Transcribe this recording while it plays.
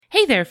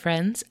Hey there,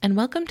 friends, and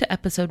welcome to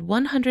episode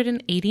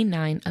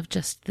 189 of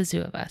Just the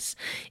Zoo of Us.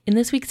 In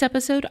this week's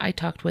episode, I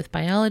talked with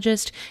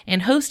biologist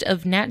and host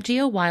of Nat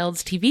Geo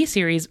Wild's TV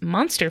series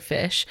Monster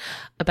Fish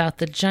about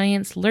the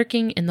giants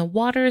lurking in the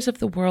waters of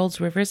the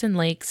world's rivers and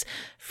lakes,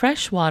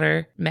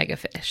 freshwater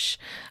megafish.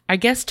 Our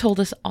guest told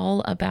us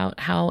all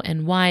about how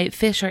and why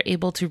fish are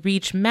able to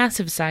reach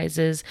massive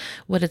sizes,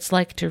 what it's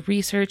like to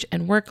research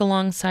and work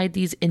alongside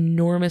these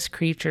enormous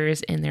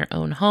creatures in their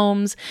own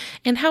homes,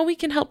 and how we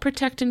can help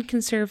protect and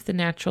conserve the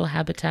natural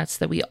habitats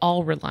that we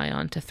all rely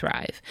on to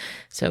thrive.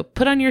 So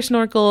put on your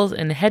snorkels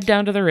and head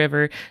down to the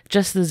river.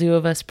 Just the Zoo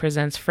of Us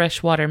presents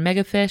Freshwater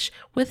Megafish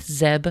with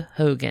Zeb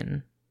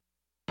Hogan.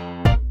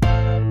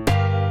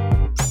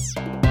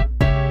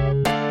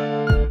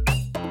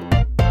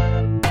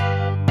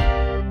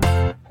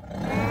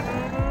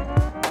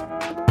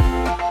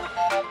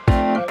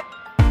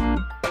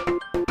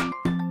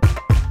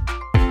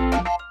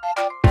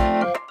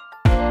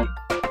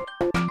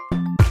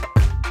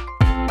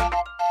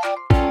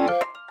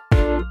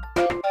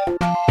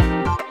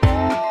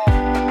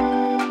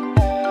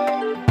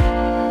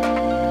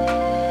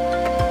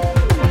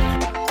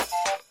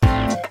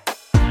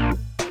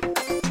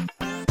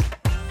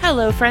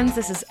 Hello, friends.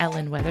 This is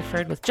Ellen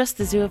Weatherford with Just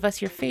the Zoo of Us,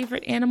 your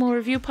favorite animal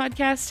review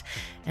podcast.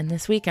 And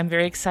this week, I'm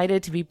very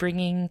excited to be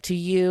bringing to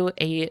you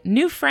a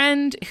new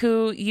friend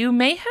who you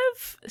may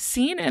have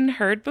seen and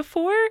heard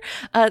before.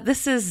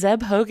 This is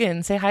Zeb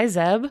Hogan. Say hi,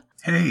 Zeb.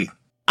 Hey.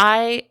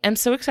 I am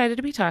so excited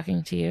to be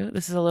talking to you.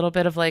 This is a little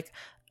bit of like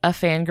a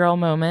fangirl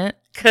moment,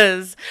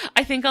 because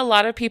I think a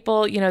lot of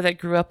people, that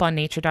grew up on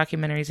nature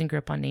documentaries and grew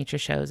up on nature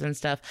shows and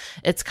stuff,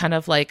 it's kind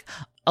of like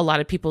a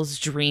lot of people's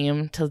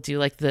dream to do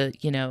like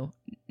the,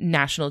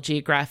 National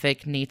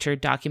Geographic nature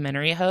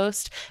documentary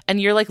host.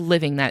 And you're like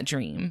living that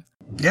dream.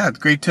 Yeah, it's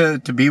great to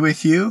be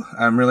with you.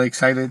 I'm really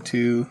excited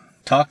to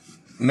talk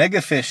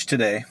Megafish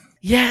today.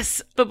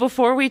 Yes, but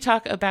before we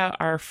talk about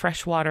our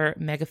freshwater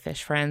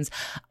megafish friends,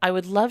 I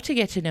would love to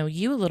get to know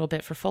you a little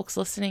bit for folks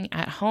listening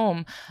at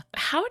home.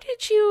 How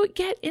did you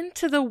get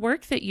into the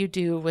work that you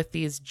do with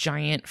these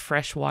giant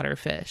freshwater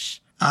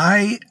fish?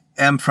 I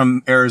am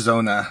from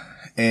Arizona,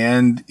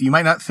 and you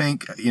might not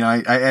think,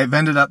 I've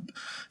ended up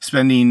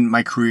spending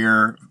my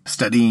career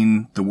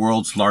studying the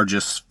world's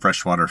largest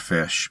freshwater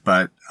fish,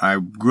 but I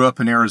grew up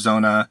in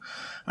Arizona.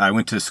 I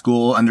went to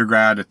school,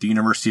 undergrad at the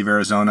University of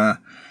Arizona.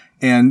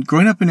 And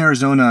growing up in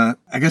Arizona,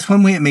 I guess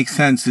one way it makes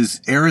sense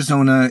is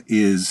Arizona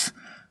is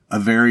a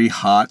very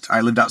hot.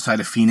 I lived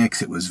outside of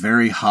Phoenix. It was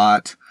very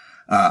hot.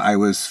 I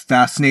was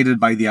fascinated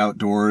by the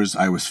outdoors.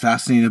 I was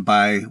fascinated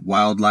by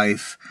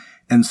wildlife.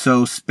 And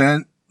so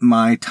spent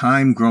my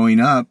time growing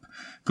up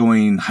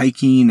going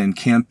hiking and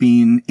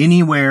camping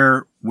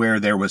anywhere where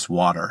there was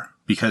water.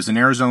 Because in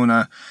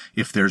Arizona,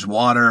 if there's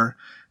water,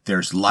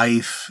 there's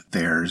life,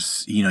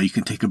 you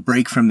can take a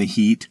break from the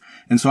heat.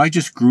 And so I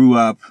just grew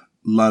up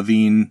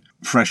loving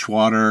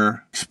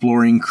freshwater,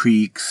 exploring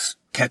creeks,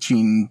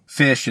 catching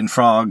fish and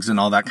frogs and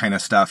all that kind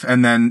of stuff.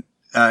 And then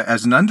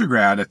as an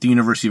undergrad at the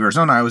University of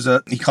Arizona, I was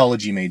an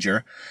ecology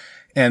major.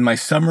 And my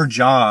summer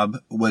job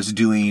was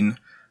doing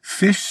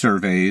fish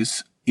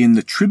surveys in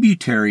the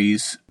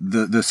tributaries,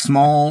 the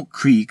small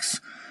creeks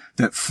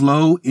that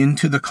flow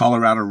into the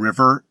Colorado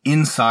River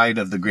inside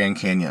of the Grand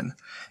Canyon.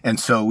 And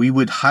so we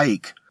would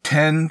hike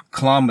 10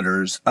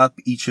 kilometers up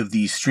each of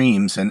these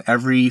streams, and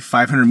every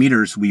 500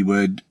 meters we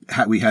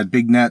had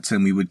big nets,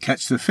 and we would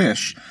catch the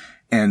fish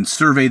and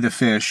survey the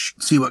fish,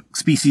 see what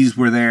species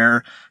were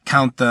there,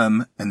 count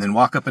them, and then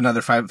walk up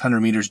another 500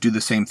 meters, do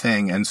the same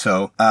thing. And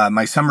so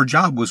my summer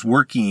job was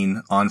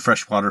working on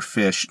freshwater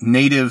fish,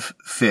 native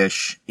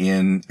fish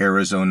in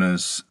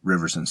Arizona's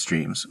rivers and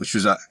streams, which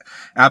was an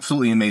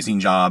absolutely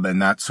amazing job.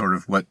 And that's sort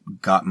of what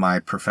got my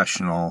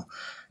professional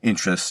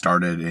interest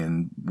started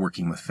in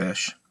working with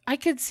fish. I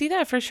could see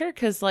that for sure,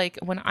 because like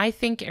when I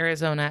think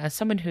Arizona, as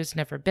someone who's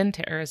never been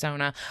to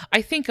Arizona,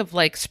 I think of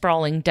like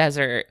sprawling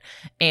desert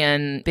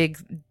and big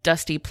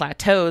dusty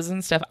plateaus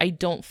and stuff. I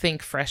don't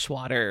think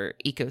freshwater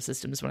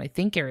ecosystems when I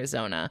think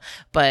Arizona,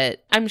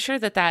 but I'm sure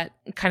that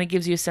kind of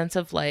gives you a sense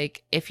of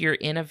like if you're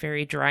in a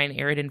very dry and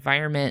arid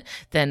environment,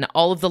 then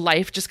all of the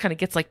life just kind of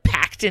gets like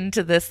packed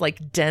into this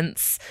like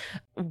dense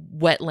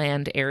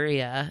wetland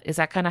area. Is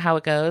that kind of how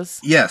it goes?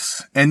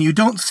 Yes. And you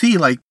don't see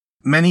like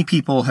many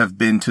people have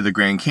been to the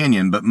Grand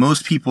Canyon, but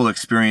most people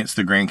experience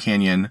the Grand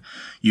Canyon.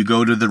 You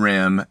go to the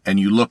rim and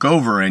you look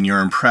over and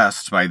you're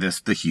impressed by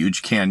the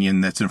huge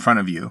canyon that's in front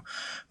of you.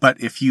 But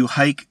if you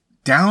hike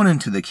down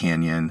into the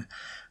canyon,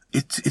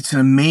 it's an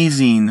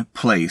amazing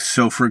place.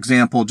 So for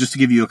example, just to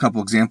give you a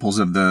couple examples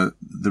of the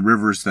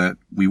rivers that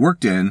we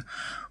worked in,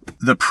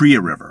 the Priya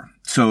River.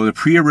 So the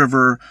Priya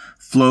River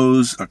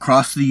flows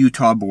across the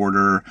Utah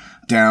border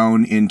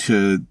down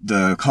into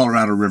the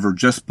Colorado River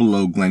just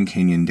below Glen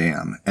Canyon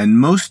Dam. And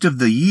most of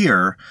the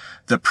year,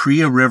 the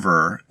Priya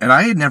River, and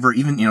I had never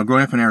even,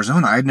 growing up in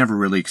Arizona, I had never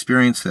really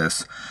experienced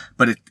this,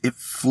 but it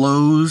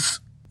flows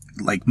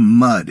like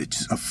mud.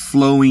 It's a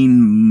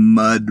flowing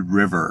mud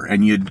river.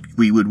 And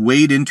we would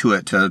wade into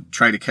it to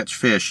try to catch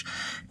fish,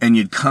 and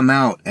you'd come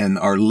out and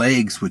our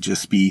legs would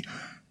just be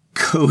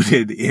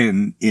coated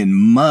in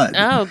mud.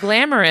 Oh,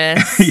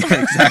 glamorous.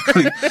 Yeah,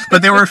 exactly.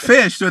 But there were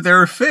fish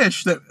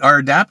that are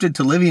adapted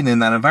to living in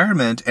that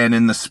environment. And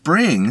in the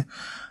spring,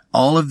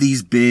 all of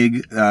these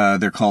big,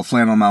 they're called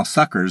flannel mouth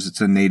suckers.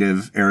 It's a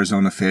native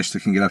Arizona fish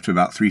that can get up to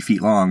about 3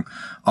 feet long.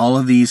 All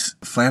of these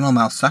flannel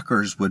mouth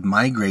suckers would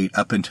migrate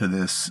up into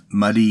this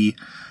muddy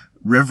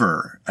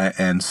river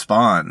and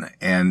spawn.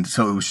 And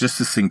so it was just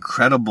this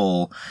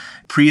incredible.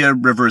 Priya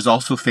River is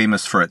also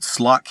famous for its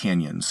slot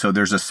canyon. So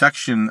there's a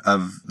section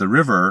of the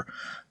river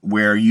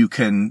where you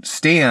can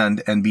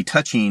stand and be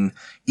touching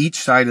each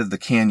side of the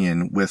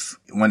canyon with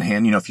one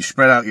hand. If you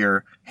spread out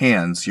your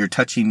hands, you're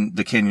touching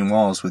the canyon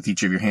walls with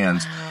each of your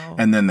hands. Wow.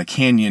 And then the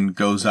canyon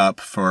goes up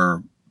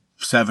for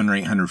 700 or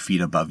 800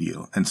 feet above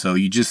you. And so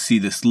you just see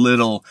this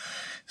little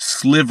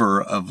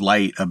sliver of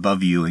light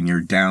above you, and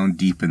you're down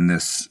deep in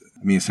this,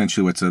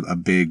 essentially what's a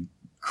big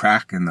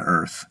crack in the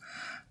earth.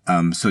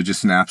 So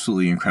just an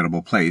absolutely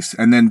incredible place.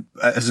 And then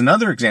as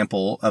another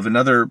example of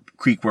another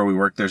creek where we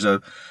work, there's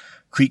a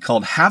creek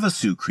called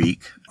Havasu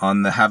Creek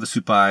on the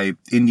Havasupai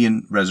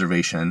Indian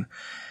Reservation.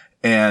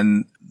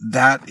 And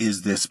that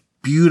is this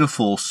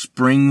beautiful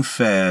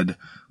spring-fed,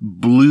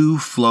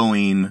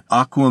 blue-flowing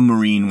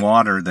aquamarine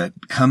water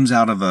that comes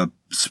out of a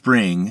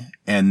spring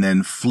and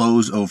then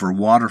flows over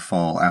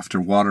waterfall after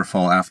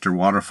waterfall after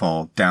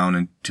waterfall down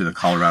into the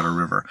Colorado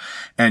River.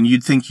 And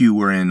you'd think you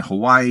were in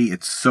Hawaii.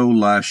 It's so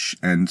lush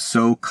and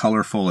so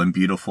colorful and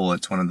beautiful.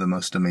 It's one of the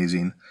most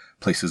amazing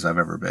places I've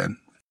ever been.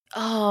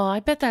 Oh,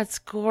 I bet that's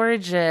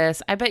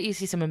gorgeous. I bet you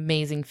see some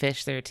amazing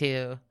fish there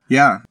too.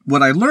 Yeah.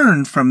 What I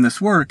learned from this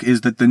work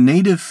is that the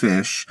native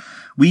fish,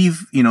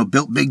 we've,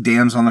 built big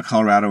dams on the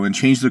Colorado and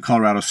changed the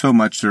Colorado so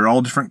much. There are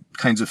all different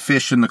kinds of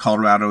fish in the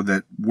Colorado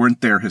that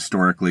weren't there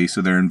historically.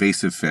 So they're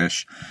invasive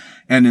fish.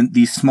 And in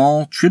these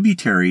small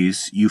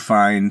tributaries, you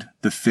find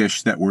the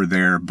fish that were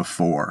there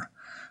before,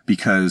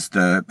 because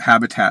the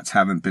habitats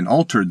haven't been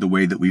altered the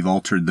way that we've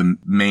altered the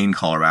main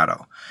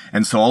Colorado.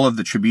 And so all of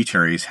the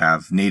tributaries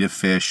have native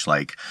fish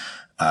like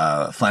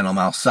flannel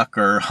mouth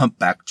sucker,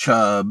 humpback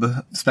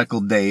chub,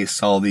 speckled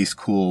dace, all these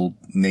cool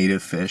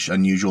native fish,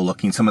 unusual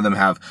looking. Some of them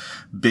have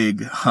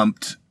big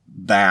humped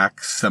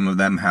backs. Some of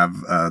them have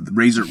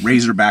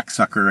razorback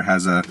sucker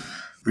has a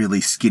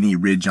really skinny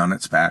ridge on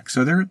its back.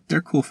 So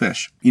they're cool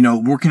fish.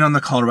 Working on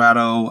the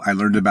Colorado, I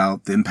learned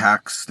about the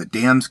impacts that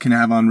dams can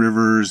have on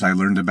rivers. I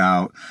learned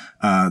about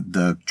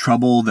the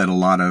trouble that a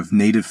lot of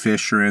native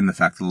fish are in, the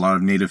fact that a lot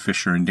of native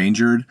fish are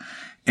endangered.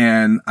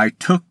 And I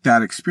took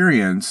that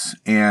experience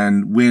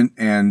and went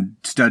and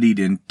studied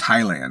in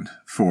Thailand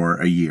for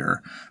a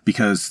year,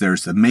 because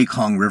there's the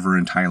Mekong River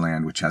in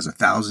Thailand, which has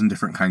 1,000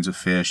 different kinds of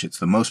fish. It's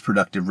the most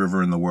productive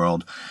river in the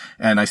world.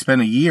 And I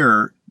spent a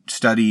year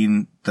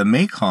studying the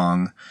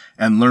Mekong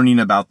and learning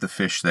about the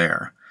fish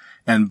there.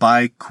 And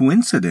by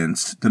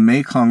coincidence, the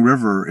Mekong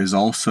River is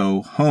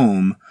also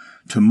home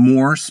to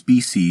more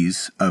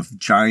species of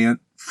giant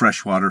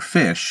freshwater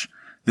fish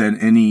than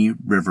any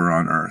river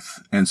on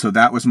earth. And so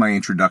that was my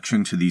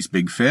introduction to these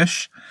big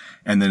fish.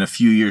 And then a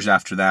few years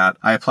after that,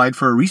 I applied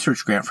for a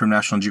research grant from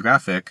National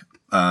Geographic.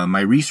 My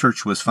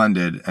research was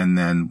funded, and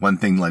then one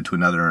thing led to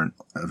another, and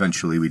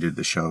eventually we did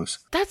the shows.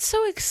 That's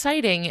so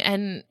exciting.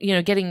 And,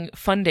 getting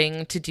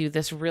funding to do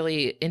this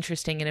really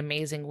interesting and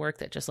amazing work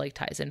that just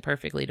ties in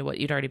perfectly to what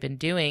you'd already been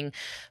doing.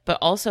 But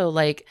also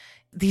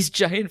these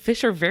giant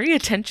fish are very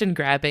attention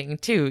grabbing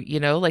too,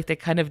 they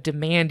kind of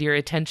demand your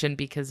attention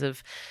because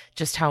of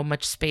just how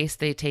much space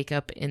they take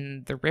up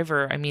in the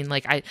river.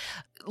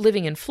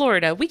 Living in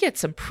Florida, we get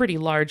some pretty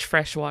large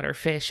freshwater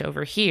fish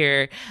over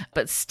here,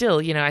 but still,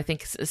 I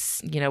think,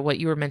 what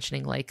you were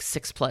mentioning,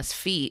 6+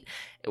 feet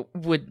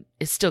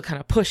is still kind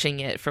of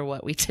pushing it for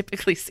what we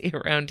typically see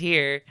around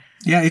here.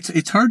 Yeah,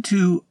 it's hard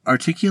to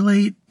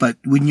articulate, but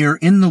when you're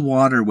in the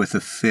water with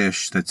a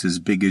fish that's as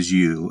big as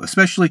you,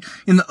 especially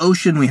in the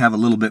ocean, we have a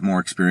little bit more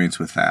experience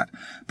with that.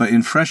 But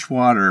in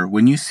freshwater,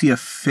 when you see a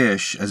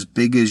fish as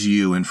big as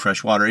you in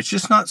freshwater, it's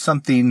just not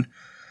something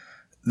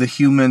the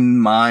human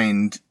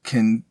mind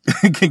can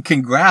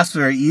grasp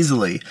very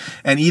easily.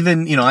 And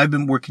even, I've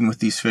been working with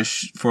these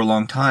fish for a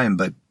long time,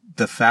 but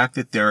the fact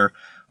that there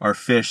are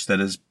fish that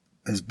is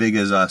as big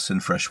as us in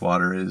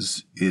freshwater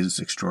is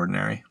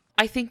extraordinary.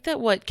 I think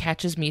that what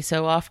catches me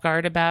so off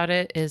guard about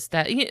it is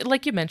that,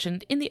 like you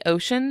mentioned, in the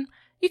ocean,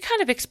 you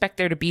kind of expect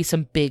there to be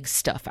some big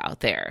stuff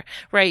out there,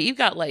 right? You've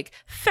got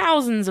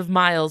thousands of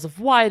miles of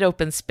wide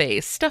open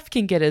space. Stuff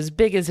can get as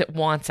big as it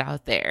wants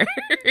out there.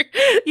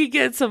 You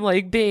get some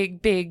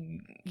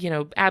big,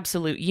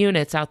 absolute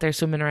units out there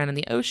swimming around in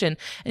the ocean.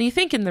 And you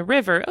think in the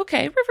river,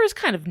 okay, river's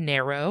kind of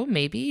narrow,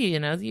 maybe,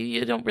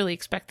 you don't really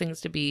expect things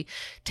to be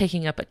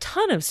taking up a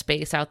ton of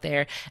space out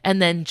there.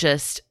 And then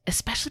just,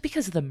 especially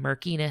because of the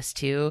murkiness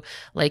too,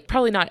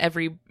 probably not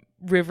every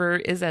river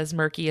is as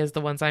murky as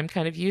the ones I'm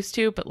kind of used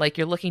to, but like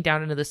you're looking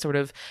down into this sort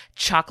of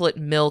chocolate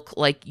milk,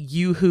 like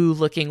yoo-hoo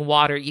looking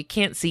water. You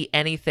can't see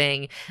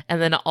anything.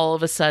 And then all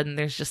of a sudden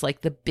there's just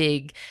like the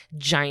big,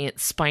 giant,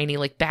 spiny,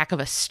 like back of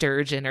a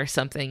sturgeon or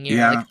something. You're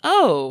like,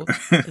 oh,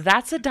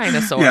 that's a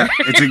dinosaur. Yeah,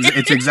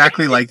 it's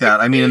exactly like that.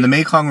 I mean, in the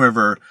Mekong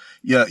River,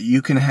 yeah,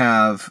 you can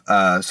have,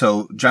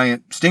 so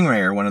giant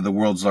stingray are one of the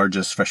world's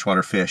largest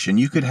freshwater fish, and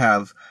you could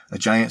have a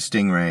giant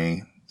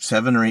stingray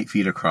 7 or 8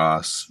 feet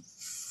across,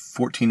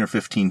 14 or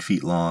 15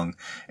 feet long,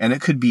 and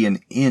it could be an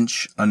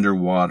inch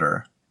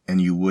underwater and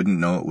you wouldn't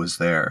know it was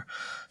there.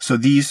 So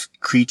these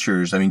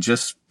creatures, I mean,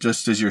 just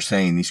as you're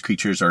saying, these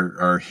creatures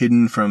are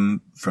hidden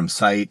from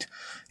sight,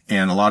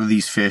 and a lot of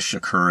these fish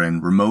occur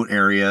in remote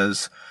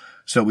areas.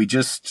 So we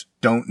just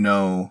don't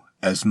know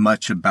as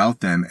much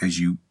about them as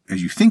you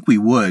think we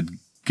would,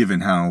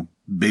 given how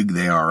big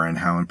they are and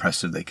how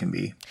impressive they can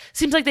be.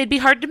 Seems like they'd be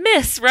hard to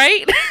miss,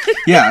 right?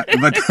 Yeah,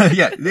 but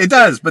yeah, it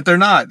does, but they're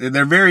not.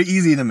 They're very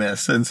easy to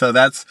miss. And so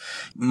that's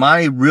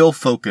my real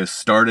focus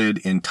started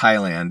in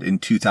Thailand in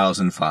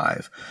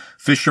 2005.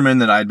 Fishermen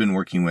that I'd been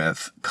working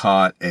with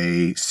caught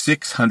a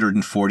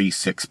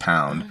 646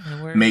 pound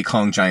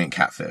Mekong giant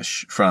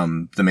catfish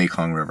from the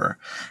Mekong River.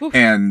 Oof.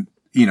 And,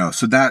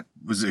 so that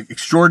was an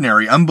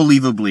extraordinary,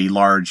 unbelievably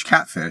large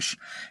catfish.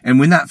 And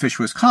when that fish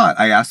was caught,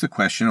 I asked the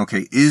question,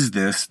 okay, is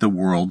this the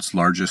world's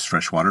largest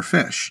freshwater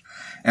fish?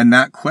 And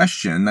that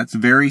question, that's a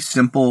very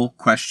simple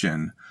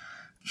question,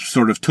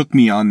 sort of took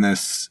me on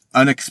this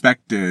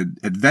unexpected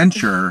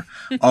adventure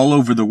all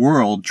over the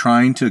world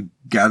trying to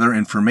gather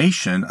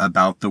information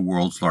about the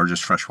world's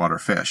largest freshwater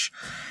fish.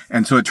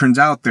 And so it turns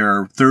out there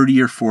are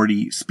 30 or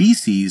 40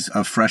 species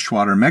of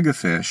freshwater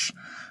megafish.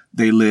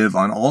 They live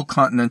on all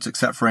continents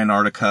except for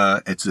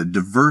Antarctica. It's a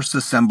diverse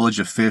assemblage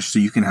of fish. So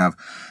you can have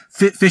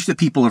fish that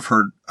people have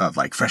heard of,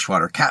 like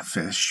freshwater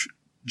catfish,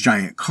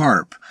 giant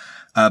carp.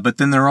 But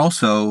then there are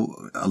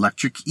also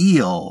electric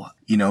eel,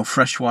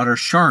 freshwater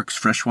sharks,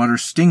 freshwater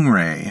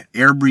stingray,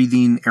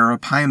 air-breathing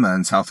arapaima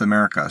in South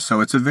America. So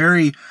it's a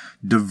very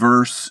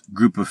diverse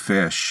group of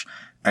fish.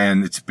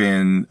 And it's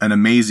been an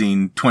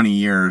amazing 20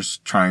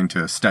 years trying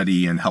to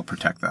study and help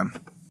protect them.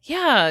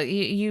 Yeah,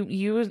 you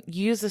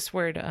use this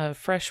word,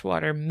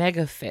 freshwater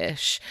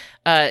megafish.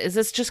 Is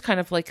this just kind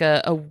of like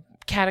a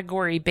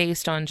category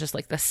based on just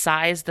like the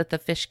size that the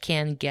fish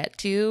can get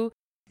to?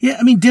 Yeah,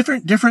 I mean,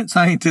 different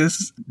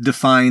scientists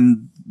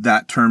define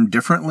that term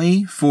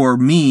differently. For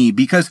me,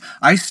 because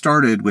I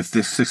started with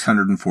this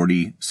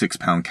 646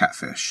 pound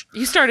catfish.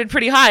 You started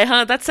pretty high,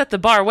 huh? That set the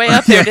bar way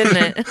up there,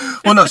 didn't it?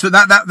 Well, no, so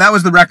that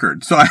was the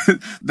record. So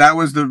that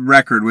was the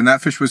record when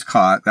that fish was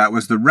caught. That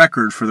was the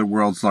record for the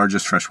world's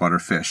largest freshwater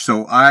fish.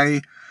 So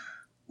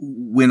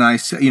when I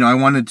said, I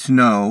wanted to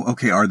know,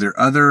 okay, are there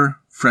other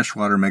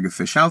freshwater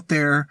megafish out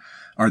there?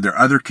 Are there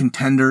other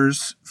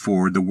contenders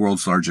for the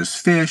world's largest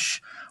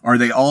fish? Are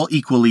they all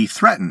equally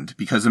threatened?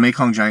 Because the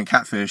Mekong giant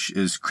catfish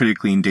is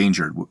critically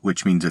endangered,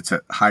 which means it's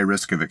at high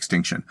risk of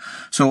extinction.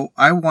 So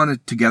I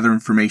wanted to gather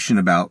information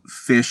about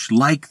fish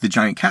like the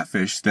giant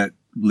catfish that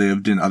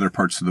lived in other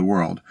parts of the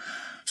world.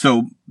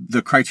 So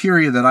the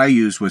criteria that I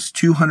used was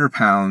 200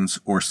 pounds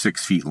or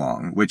 6 feet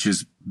long, which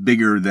is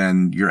bigger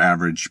than your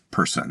average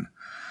person.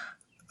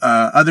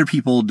 Other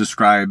people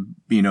describe,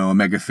 a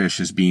megafish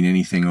as being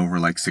anything over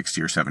like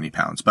 60 or 70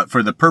 pounds. But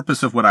for the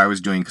purpose of what I was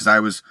doing, because I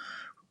was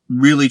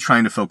really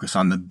trying to focus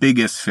on the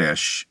biggest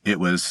fish, it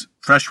was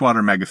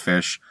freshwater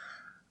megafish,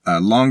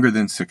 longer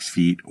than 6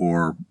 feet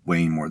or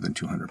weighing more than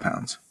 200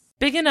 pounds.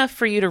 Big enough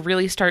for you to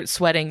really start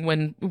sweating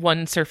when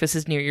one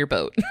surfaces near your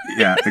boat.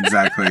 Yeah,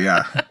 exactly.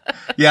 Yeah.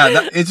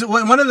 Yeah. It's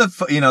one of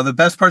the, the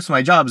best parts of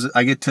my job is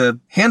I get to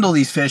handle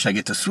these fish. I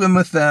get to swim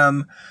with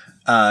them.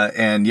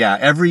 And yeah,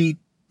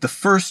 the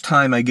first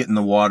time I get in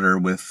the water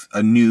with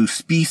a new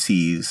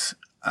species,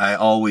 I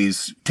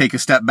always take a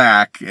step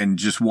back and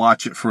just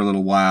watch it for a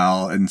little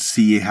while and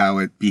see how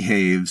it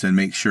behaves and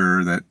make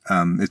sure that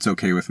it's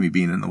okay with me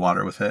being in the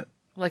water with it.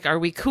 Like, are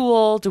we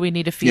cool? Do we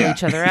need to feel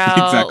each other out?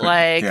 Exactly.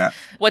 Like,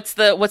 what's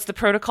the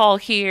protocol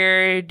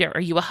here?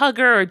 Are you a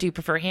hugger or do you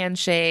prefer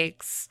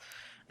handshakes?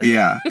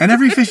 Yeah. And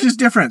every fish is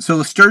different. So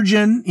the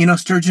sturgeon,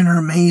 sturgeon are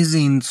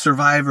amazing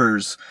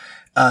survivors.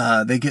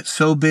 They get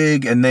so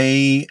big and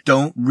they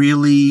don't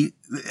really,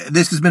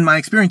 this has been my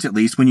experience at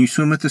least, when you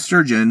swim with the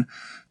sturgeon,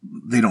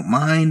 they don't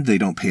mind, they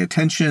don't pay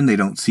attention, they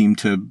don't seem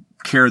to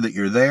care that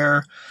you're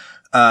there.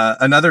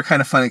 Another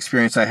kind of fun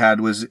experience I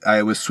had was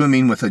I was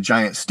swimming with a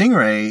giant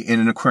stingray in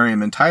an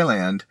aquarium in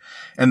Thailand,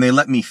 and they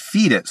let me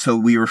feed it. So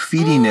we were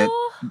feeding it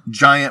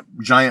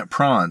giant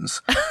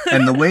prawns.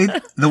 And the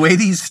way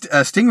these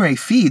stingray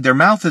feed, their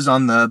mouth is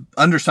on the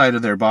underside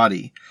of their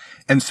body.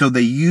 And so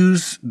they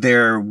use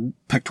their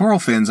pectoral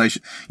fins,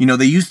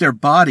 they use their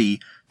body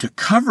to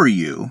cover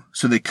you.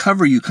 So they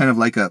cover you kind of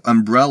like an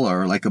umbrella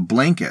or like a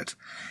blanket.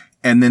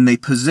 And then they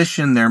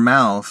position their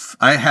mouth.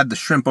 I had the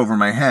shrimp over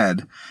my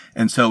head.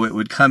 And so it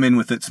would come in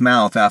with its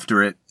mouth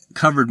after it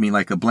covered me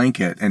like a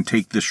blanket and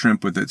take the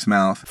shrimp with its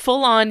mouth.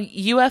 Full on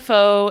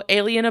UFO,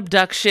 alien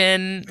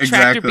abduction,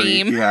 tractor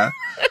beam. Yeah.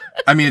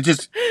 I mean,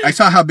 I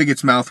saw how big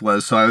its mouth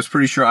was, so I was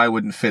pretty sure I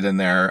wouldn't fit in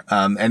there.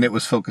 And it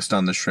was focused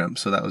on the shrimp,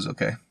 so that was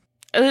okay.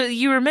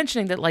 You were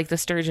mentioning that, like, the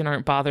sturgeon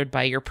aren't bothered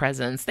by your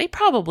presence. They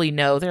probably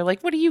know. They're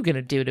like, what are you going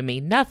to do to me?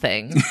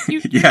 Nothing.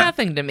 You're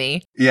nothing to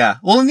me. Yeah.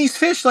 Well, and these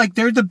fish, like,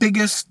 they're the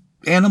biggest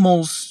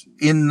animals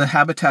in the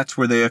habitats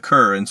where they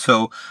occur. And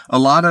so a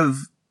lot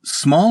of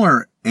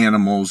smaller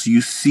animals,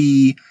 you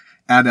see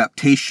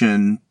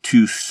adaptation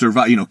to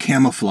survive,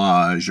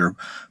 camouflage or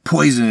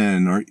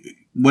poison or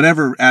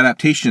whatever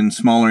adaptation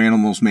smaller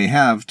animals may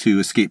have to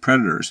escape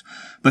predators.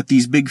 But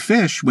these big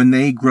fish, when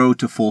they grow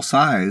to full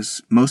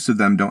size, most of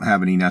them don't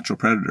have any natural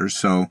predators.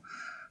 So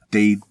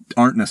they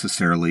aren't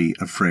necessarily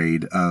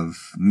afraid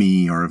of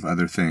me or of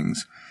other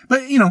things.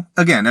 But,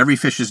 again, every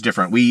fish is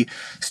different. We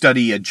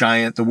study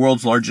the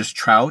world's largest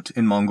trout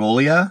in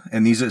Mongolia.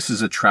 And this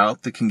is a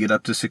trout that can get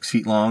up to 6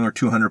 feet long or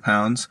 200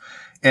 pounds.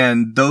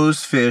 And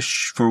those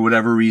fish, for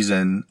whatever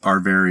reason, are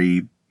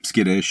very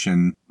skittish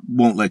and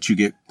won't let you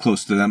get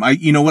close to them.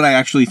 What I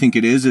actually think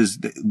it is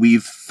that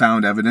we've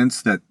found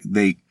evidence that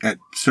they at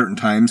certain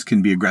times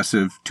can be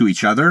aggressive to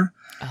each other.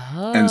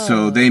 Oh. And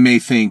so they may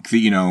think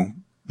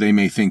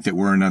that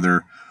we're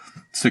another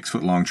 6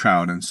 foot long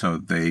trout. And so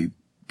they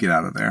get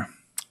out of there.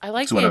 I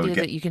like the idea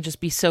that you can just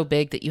be so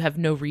big that you have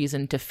no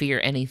reason to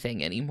fear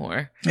anything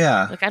anymore.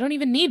 Yeah. Like, I don't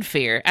even need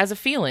fear as a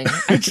feeling.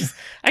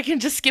 I can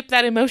just skip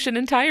that emotion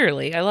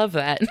entirely. I love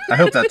that. I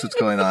hope that's what's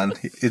going on.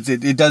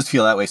 It does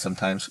feel that way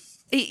sometimes.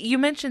 You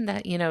mentioned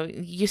that,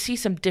 you see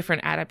some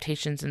different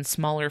adaptations in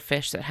smaller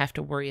fish that have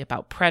to worry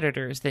about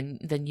predators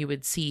than you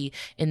would see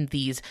in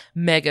these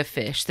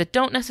megafish that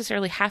don't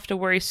necessarily have to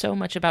worry so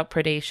much about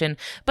predation,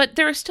 but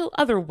there are still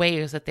other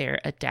ways that they're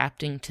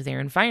adapting to their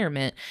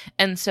environment.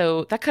 And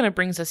so that kind of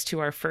brings us to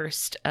our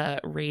first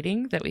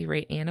rating that we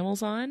rate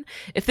animals on.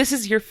 If this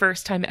is your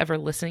first time ever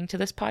listening to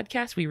this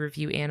podcast, we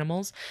review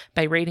animals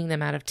by rating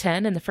them out of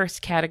 10. And the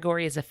first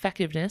category is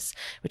effectiveness,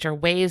 which are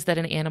ways that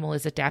an animal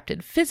is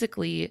adapted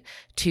physically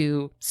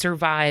to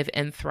survive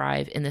and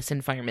thrive in this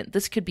environment.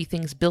 This could be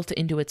things built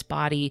into its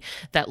body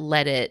that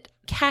let it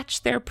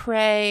catch their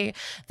prey,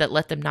 that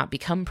let them not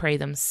become prey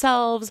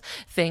themselves,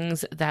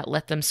 things that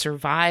let them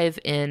survive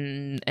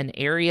in an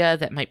area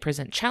that might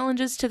present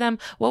challenges to them.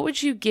 What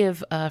would you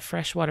give a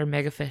freshwater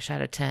megafish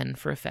out of 10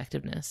 for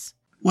effectiveness?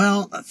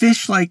 Well,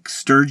 fish like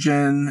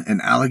sturgeon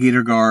and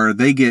alligator gar,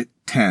 they get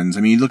 10s.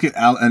 I mean, you look at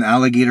an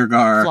alligator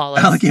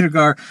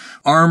gar,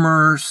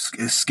 armor,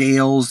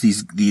 scales,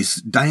 these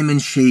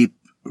diamond-shaped,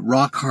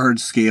 rock-hard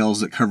scales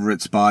that cover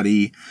its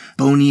body,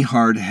 bony,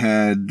 hard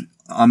head,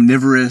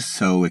 omnivorous,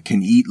 so it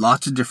can eat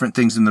lots of different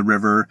things in the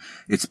river.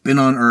 It's been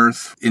on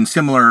Earth in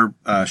similar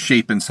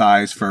shape and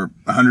size for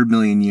 100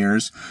 million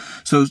years.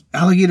 So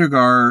alligator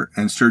gar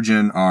and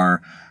sturgeon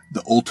are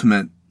the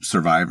ultimate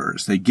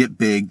survivors. They get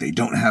big. They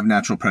don't have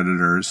natural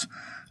predators.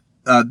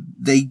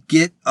 They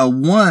get a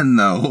 1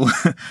 though,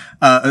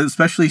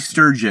 especially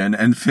sturgeon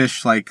and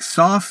fish like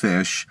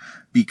sawfish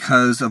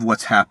because of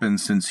what's happened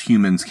since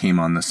humans came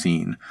on the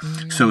scene.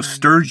 So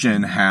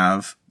sturgeon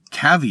have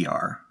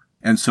caviar.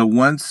 And so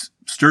once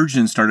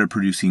sturgeon started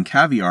producing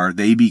caviar,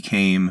 they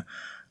became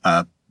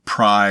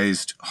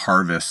prized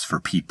harvests for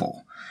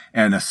people.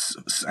 And a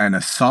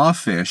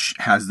sawfish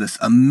has this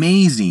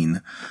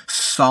amazing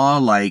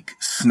saw-like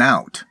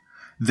snout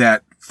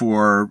that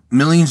for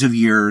millions of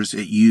years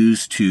it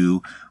used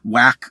to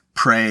whack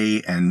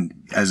prey and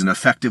as an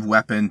effective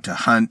weapon to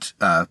hunt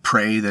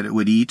prey that it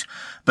would eat.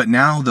 But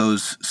now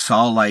those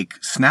saw-like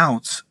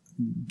snouts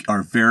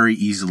are very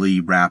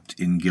easily wrapped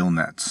in gill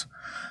nets.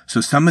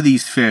 So some of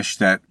these fish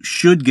that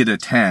should get a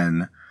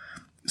 10,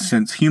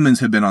 since humans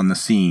have been on the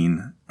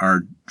scene,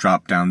 are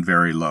dropped down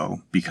very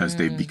low because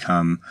they've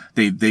become,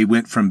 they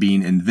went from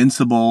being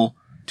invincible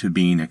to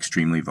being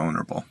extremely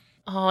vulnerable.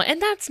 Oh,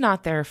 and that's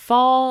not their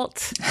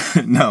fault.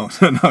 No,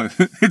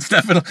 it's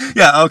definitely,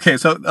 yeah,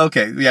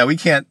 okay, yeah,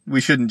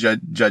 we shouldn't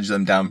judge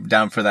them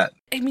down for that.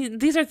 I mean,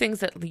 these are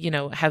things that,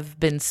 have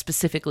been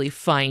specifically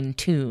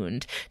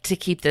fine-tuned to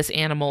keep this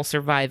animal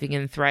surviving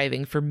and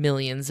thriving for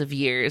millions of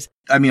years.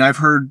 I mean, I've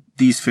heard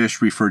these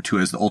fish referred to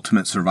as the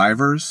ultimate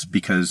survivors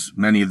because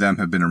many of them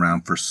have been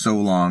around for so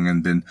long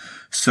and been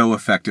so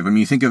effective. I mean,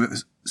 you think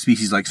of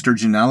species like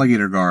sturgeon and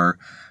alligator gar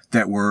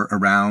that were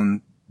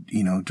around,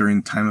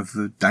 during the time of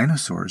the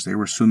dinosaurs. They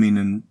were swimming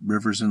in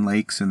rivers and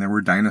lakes, and there were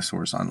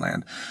dinosaurs on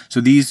land.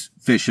 So these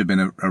fish have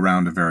been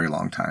around a very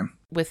long time.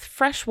 With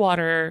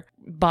freshwater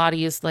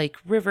bodies like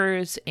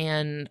rivers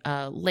and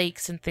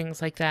lakes and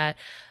things like that,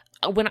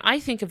 when I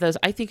think of those,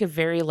 I think of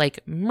very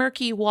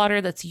murky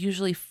water that's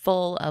usually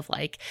full of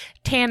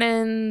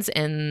tannins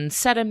and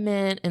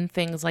sediment and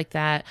things like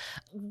that.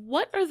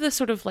 What are the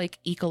sort of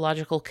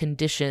ecological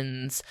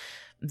conditions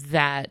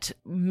that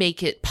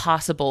make it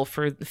possible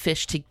for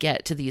fish to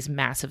get to these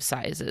massive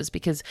sizes?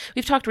 Because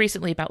we've talked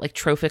recently about like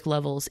trophic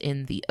levels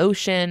in the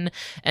ocean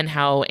and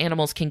how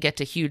animals can get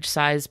to huge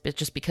size, but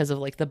just because of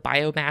like the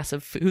biomass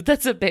of food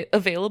that's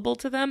available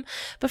to them.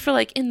 But for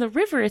like in the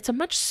river, it's a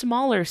much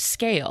smaller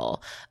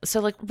scale. So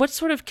like what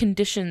sort of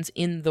conditions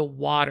in the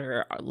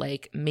water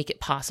like make it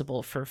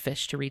possible for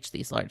fish to reach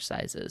these large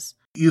sizes?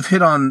 You've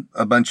hit on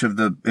a bunch of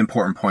the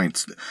important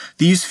points.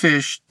 These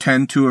fish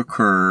tend to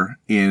occur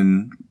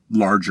in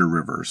larger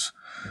rivers.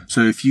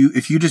 So if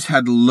you just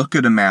had to look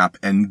at a map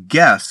and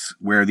guess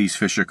where these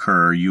fish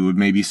occur, you would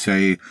maybe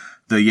say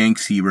the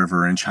Yangtze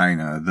River in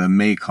China, the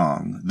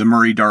Mekong, the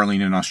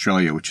Murray-Darling in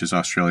Australia, which is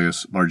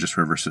Australia's largest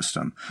river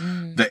system,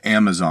 the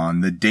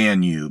Amazon, the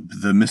Danube,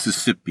 the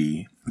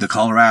Mississippi, the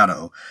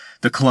Colorado,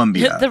 the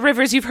Columbia. The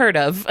rivers you've heard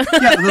of.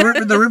 Yeah,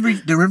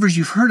 the rivers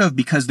you've heard of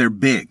because they're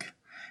big.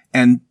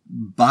 And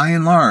by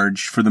and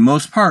large, for the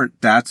most part,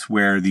 that's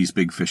where these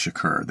big fish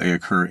occur. They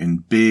occur in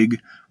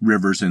big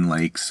rivers and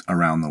lakes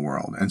around the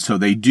world. And so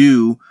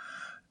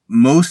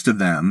most of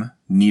them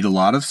need a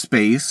lot of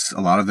space. A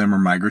lot of them are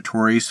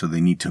migratory, so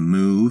they need to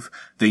move.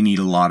 They need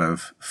a lot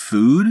of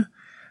food.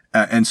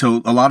 And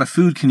so a lot of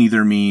food can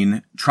either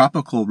mean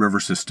tropical river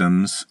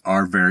systems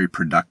are very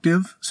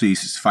productive. So you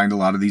find a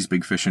lot of these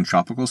big fish in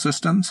tropical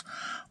systems.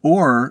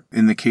 Or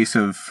in the case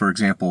of, for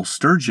example,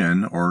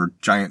 sturgeon or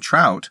giant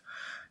trout,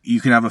 you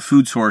can have a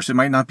food source. It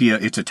might not be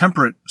it's a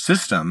temperate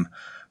system,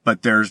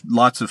 but there's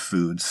lots of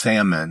food,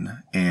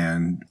 salmon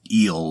and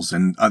eels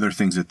and other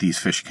things that these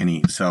fish can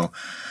eat. So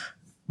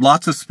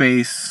lots of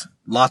space,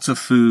 lots of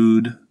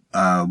food.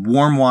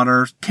 Warm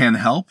water can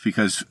help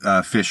because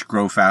fish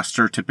grow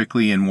faster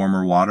typically in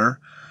warmer water.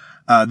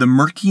 The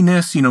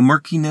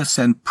murkiness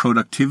and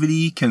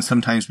productivity can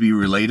sometimes be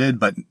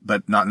related,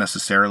 but not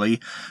necessarily.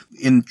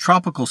 In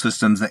tropical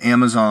systems, the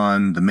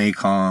Amazon, the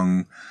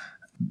Mekong,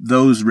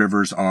 those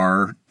rivers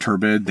are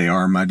turbid, they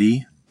are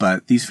muddy,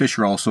 but these fish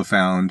are also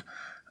found,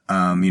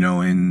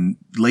 in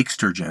lake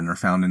sturgeon are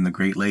found in the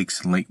Great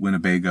Lakes and Lake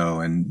Winnebago,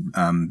 and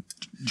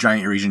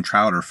giant Eurasian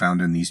trout are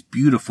found in these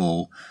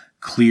beautiful,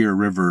 clear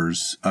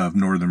rivers of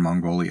northern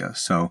Mongolia.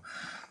 So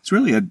it's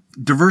really a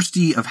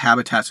diversity of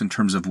habitats in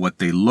terms of what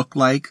they look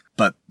like,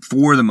 but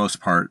for the most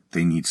part,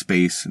 they need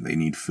space, they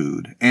need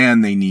food,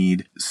 and they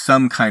need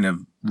some kind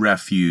of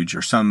refuge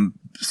or some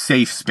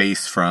safe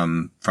space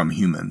from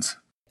humans.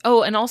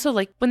 Oh, and also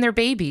like when they're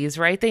babies,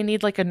 right? They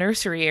need like a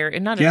nursery area,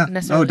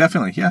 necessarily. Oh,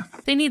 definitely. Yeah.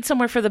 They need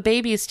somewhere for the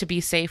babies to be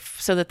safe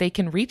so that they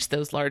can reach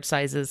those large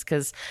sizes.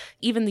 Because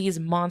even these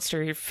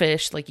monster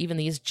fish, like even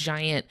these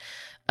giant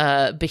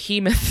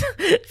behemoth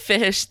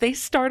fish, they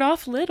start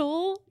off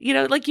little.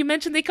 Like you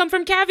mentioned, they come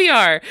from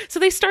caviar, so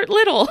they start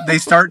little. They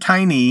start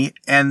tiny,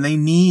 and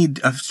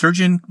a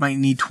sturgeon might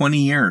need 20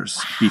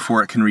 years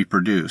before it can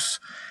reproduce.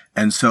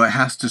 And so it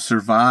has to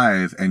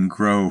survive and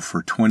grow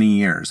for 20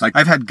 years. Like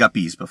I've had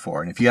guppies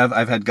before. And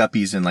I've had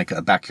guppies in like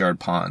a backyard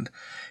pond.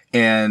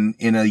 And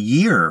in a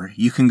year,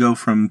 you can go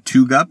from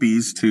 2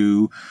 guppies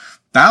to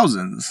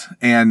thousands.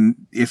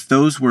 And if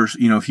those were,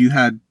 if you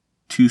had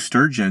 2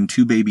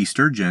 baby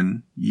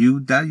sturgeon,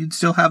 you'd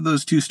still have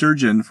those 2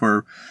 sturgeon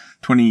for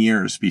 20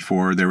 years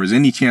before there was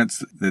any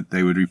chance that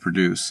they would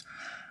reproduce.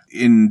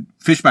 In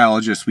fish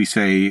biologists, we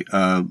say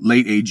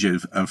late age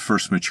of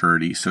first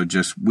maturity. So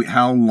just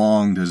how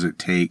long does it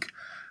take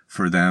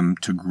for them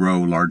to grow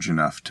large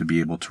enough to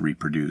be able to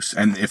reproduce?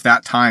 And if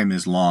that time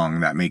is long,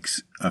 that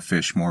makes a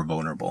fish more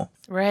vulnerable.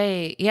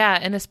 Right. Yeah.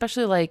 And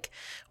especially like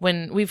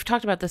when we've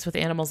talked about this with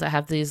animals that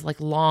have these like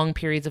long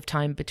periods of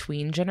time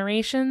between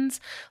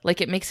generations,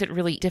 like it makes it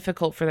really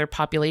difficult for their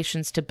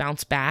populations to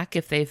bounce back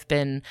if they've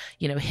been,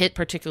 hit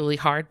particularly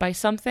hard by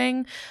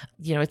something.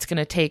 It's going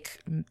to take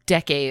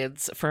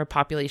decades for a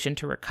population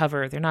to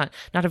recover. They're not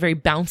a very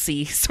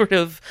bouncy sort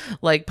of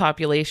like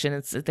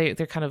population.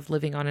 They're kind of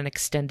living on an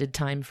extended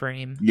time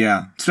frame.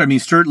 Yeah. So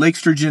Lake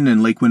Sturgeon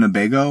and Lake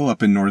Winnebago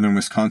up in northern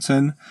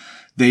Wisconsin,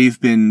 they've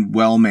been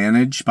well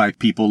managed by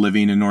people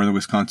living in northern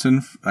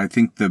Wisconsin. I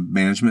think the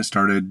management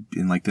started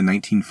in like the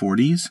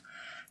 1940s.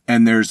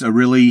 And there's a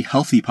really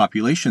healthy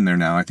population there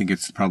now. I think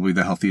it's probably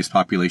the healthiest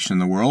population in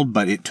the world,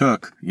 but it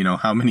took,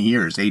 how many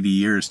years? 80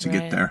 years to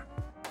get there.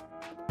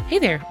 Hey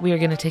there, we are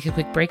going to take a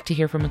quick break to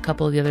hear from a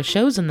couple of the other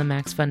shows on the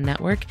Max Fun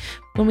Network.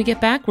 When we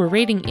get back, we're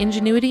rating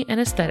ingenuity and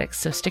aesthetics,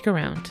 so stick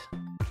around.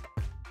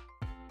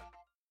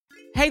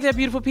 Hey there,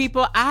 beautiful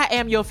people. I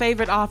am your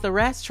favorite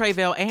authoress,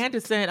 Tre'vell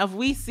Anderson of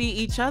We See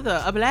Each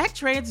Other, a Black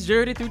trans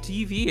journey through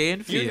TV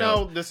and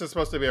film. This is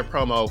supposed to be a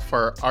promo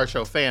for our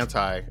show,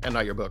 Fanti, and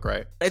not your book,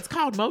 right? It's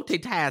called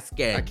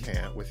multitasking. I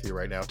can't with you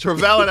right now.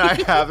 Tre'vell and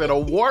I have an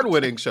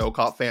award-winning show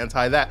called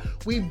Fanti that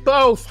we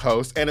both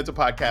host, and it's a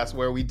podcast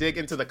where we dig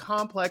into the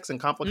complex and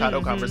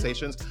complicado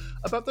conversations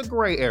about the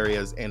gray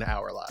areas in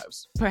our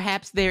lives.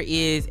 Perhaps there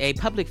is a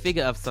public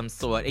figure of some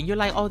sort, and you're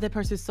like, oh, that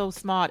person's so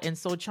smart and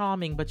so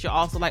charming, but you're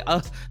also like,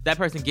 oh, That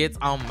person gets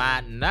on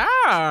my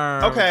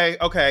nerves.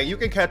 Okay. You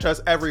can catch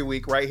us every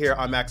week right here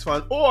on Max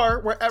Fun or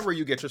wherever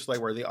you get your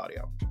Slay-worthy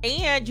audio.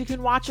 And you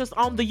can watch us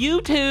on the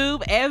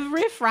YouTube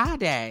every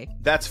Friday.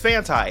 That's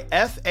Fanti,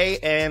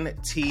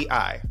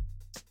 Fanti.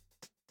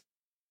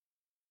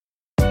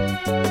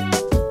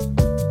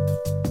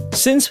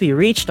 Since we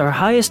reached our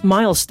highest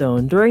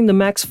milestone during the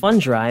Max Fun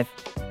Drive,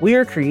 we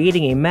are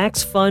creating a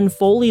Max Fun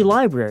Foley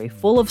library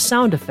full of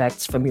sound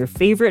effects from your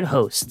favorite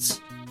hosts.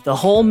 The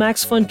whole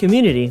Max Fun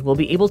community will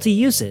be able to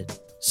use it.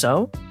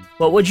 So,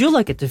 what would you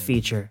like it to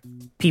feature?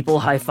 People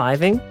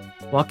high-fiving?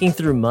 Walking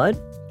through mud?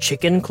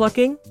 Chicken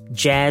clucking?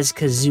 Jazz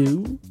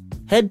kazoo?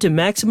 Head to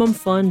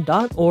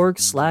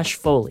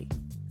MaximumFun.org/Foley.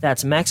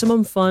 That's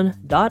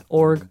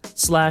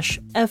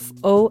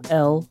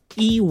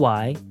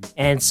MaximumFun.org/FOLEY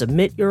and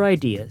submit your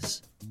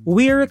ideas.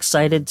 We're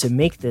excited to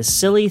make this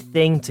silly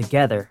thing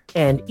together,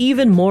 and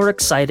even more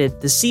excited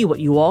to see what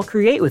you all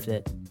create with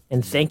it.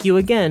 And thank you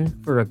again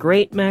for a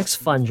great Max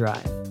Fun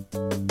Drive.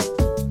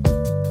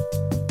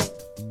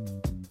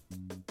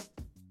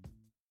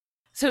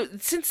 So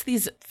since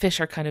these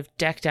fish are kind of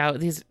decked out,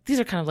 these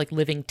are kind of like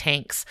living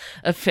tanks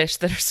of fish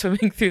that are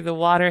swimming through the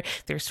water.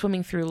 They're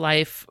swimming through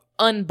life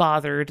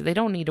unbothered. They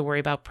don't need to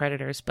worry about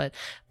predators, but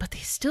they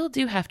still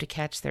do have to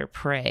catch their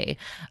prey.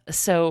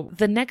 So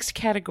the next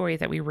category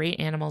that we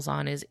rate animals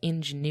on is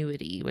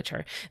ingenuity, which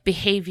are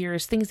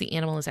behaviors, things the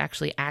animal is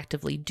actually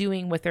actively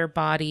doing with their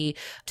body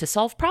to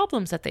solve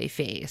problems that they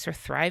face or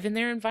thrive in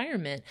their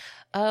environment.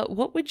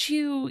 What would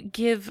you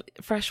give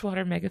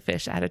freshwater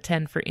megafish out of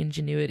 10 for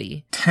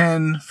ingenuity?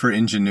 10 for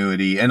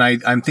ingenuity. And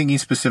I'm thinking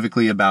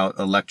specifically about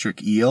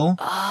electric eel.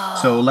 Oh.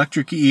 So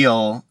electric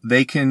eel,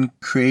 they can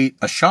create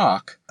a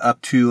shock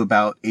up to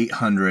about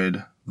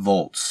 800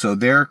 volts. So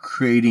they're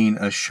creating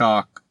a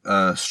shock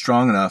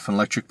strong enough, an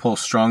electric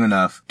pulse strong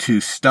enough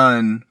to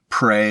stun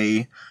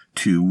prey,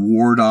 to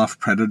ward off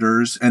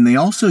predators. And they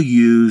also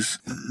use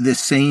the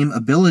same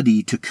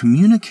ability to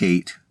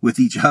communicate with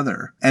each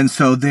other. And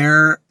so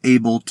they're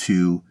able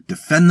to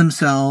defend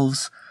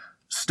themselves,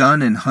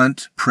 stun and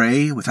hunt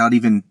prey without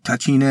even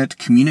touching it,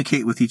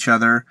 communicate with each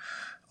other,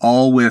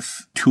 all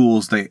with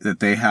tools that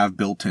they have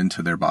built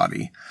into their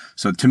body.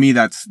 So to me,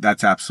 that's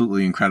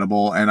absolutely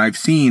incredible. And I've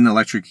seen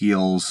electric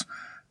eels,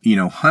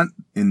 hunt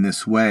in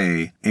this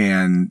way,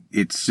 and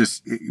it's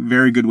just a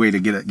very good way to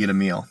get a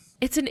meal.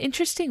 It's an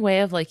interesting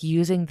way of like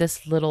using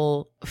this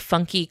little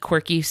funky,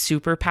 quirky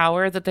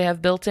superpower that they have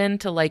built in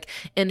to like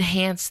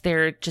enhance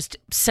their just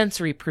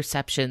sensory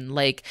perception.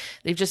 Like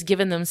they've just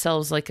given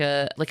themselves like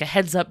a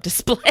heads up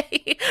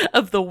display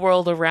of the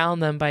world around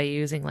them by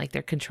using like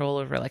their control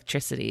over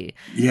electricity.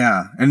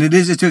 Yeah. And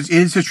it's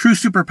a true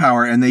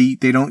superpower, and they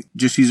don't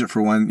just use it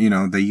for one,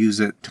 they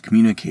use it to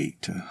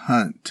communicate, to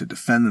hunt, to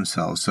defend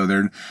themselves. So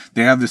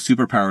they have this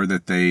superpower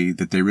that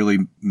they really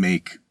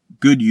make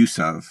good use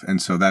of. And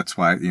so that's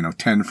why,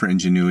 10 for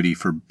ingenuity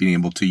for being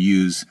able to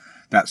use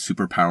that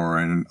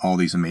superpower in all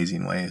these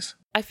amazing ways.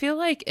 I feel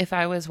like if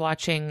I was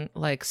watching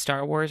like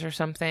Star Wars or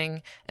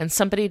something and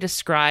somebody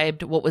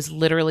described what was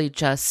literally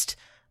just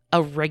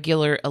a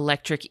regular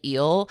electric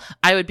eel,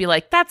 I would be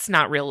like, that's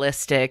not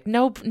realistic.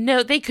 No,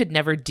 they could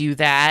never do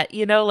that.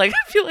 Like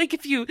I feel like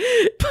if you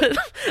put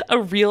a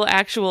real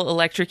actual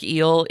electric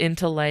eel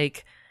into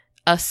like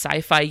a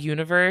sci-fi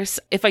universe,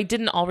 if I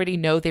didn't already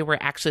know they were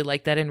actually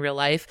like that in real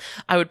life,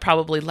 I would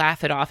probably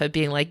laugh it off at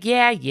being like,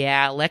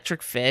 yeah,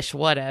 electric fish,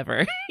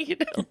 whatever.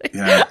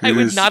 I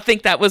would not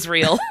think that was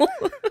real.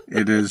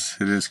 It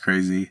is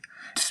crazy.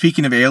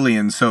 Speaking of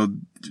aliens, so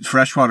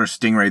freshwater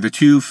stingray, the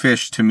two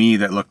fish to me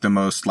that look the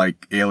most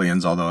like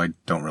aliens, although I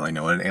don't really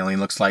know what an alien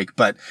looks like,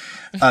 but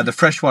the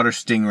freshwater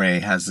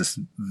stingray has this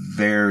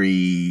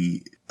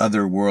very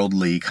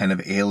otherworldly kind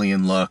of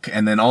alien look.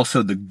 And then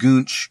also the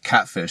goonch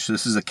catfish.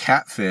 This is a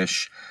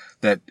catfish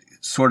that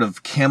sort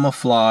of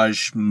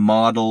camouflage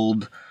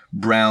modeled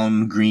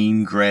brown,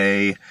 green,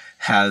 gray,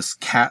 has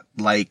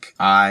cat-like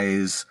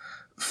eyes,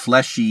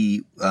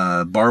 fleshy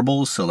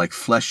barbels, so like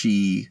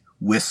fleshy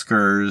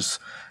whiskers.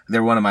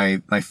 They're one of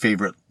my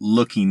favorite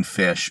looking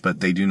fish, but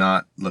they do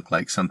not look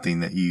like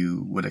something that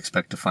you would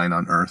expect to find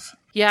on Earth.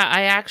 Yeah,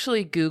 I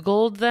actually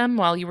Googled them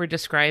while you were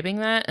describing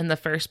that, and the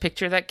first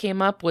picture that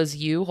came up was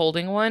you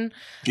holding one.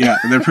 Yeah,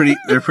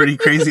 they're pretty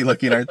crazy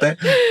looking, aren't they?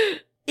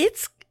 It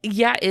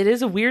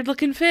is a weird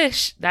looking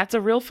fish. That's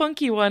a real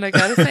funky one, I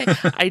gotta say.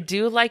 I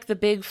do like the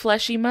big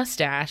fleshy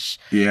mustache.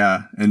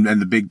 Yeah, and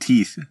the big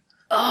teeth.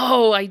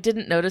 Oh, I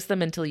didn't notice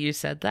them until you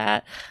said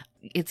that.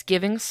 It's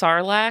giving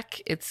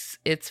Sarlacc.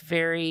 It's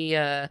very,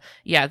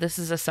 this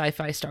is a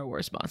sci-fi Star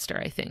Wars monster,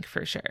 I think,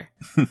 for sure.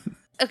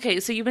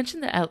 Okay, so you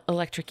mentioned the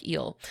electric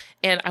eel,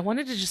 and I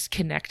wanted to just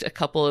connect a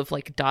couple of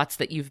like dots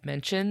that you've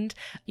mentioned.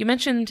 You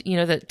mentioned,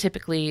 that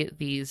typically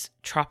these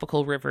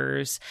tropical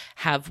rivers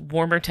have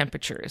warmer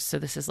temperatures. So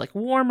this is like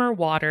warmer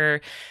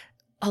water.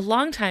 A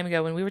long time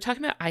ago, when we were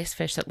talking about ice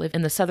fish that live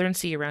in the Southern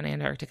Sea around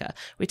Antarctica,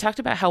 we talked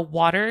about how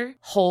water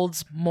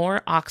holds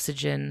more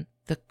oxygen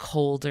the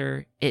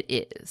colder it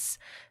is.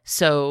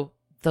 So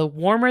the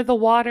warmer the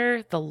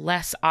water, the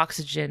less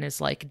oxygen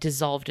is like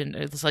dissolved in,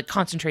 it's like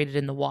concentrated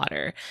in the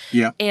water.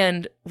 Yeah.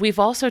 And we've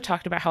also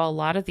talked about how a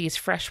lot of these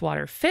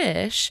freshwater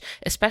fish,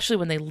 especially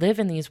when they live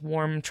in these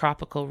warm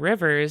tropical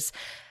rivers,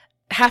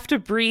 have to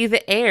breathe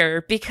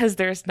air because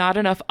there's not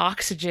enough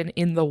oxygen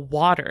in the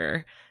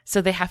water.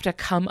 So they have to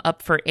come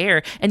up for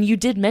air. And you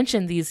did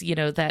mention these, you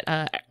know, that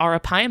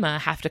arapaima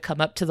have to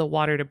come up to the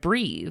water to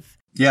breathe.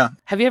 Yeah.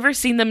 Have you ever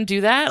seen them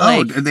do that?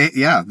 Oh,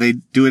 they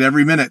do it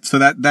every minute. So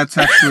that's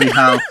actually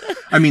how,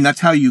 I mean,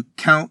 that's how you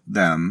count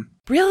them.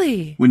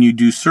 Really? When you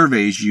do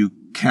surveys, you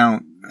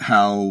count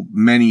how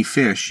many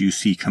fish you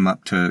see come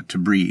up to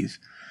breathe.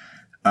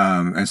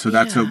 And so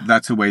that's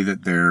a way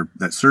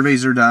that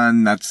surveys are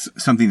done. That's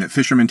something that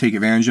fishermen take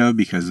advantage of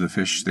because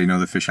they know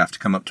the fish have to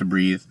come up to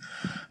breathe.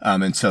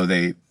 And so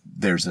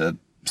there's a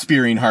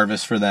spearing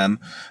harvest for them,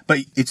 but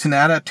it's an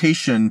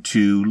adaptation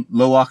to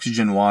low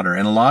oxygen water.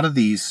 And a lot of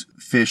these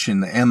fish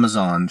in the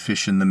Amazon,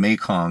 fish in the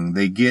Mekong,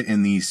 they get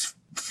in these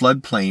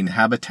floodplain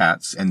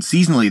habitats, and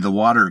seasonally the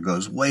water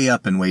goes way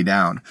up and way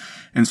down.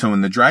 And so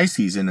in the dry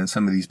season in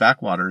some of these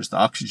backwaters, the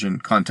oxygen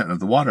content of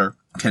the water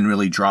can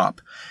really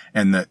drop.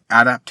 And the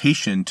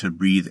adaptation to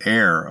breathe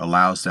air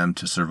allows them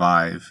to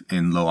survive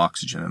in low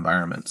oxygen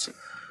environments.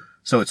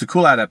 So it's a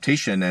cool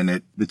adaptation,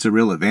 and it's a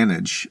real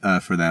advantage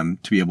for them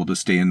to be able to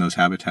stay in those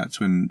habitats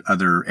when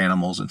other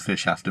animals and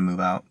fish have to move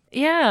out.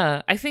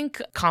 Yeah, I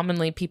think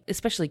commonly people,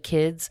 especially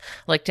kids,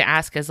 like to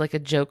ask as like a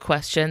joke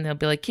question. They'll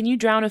be like, "Can you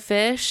drown a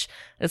fish?"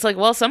 It's like,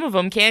 well, some of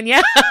them can,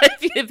 yeah,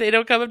 if they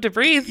don't come up to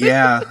breathe.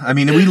 Yeah, I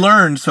mean, we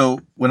learned.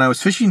 So when I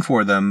was fishing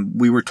for them,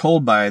 we were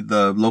told by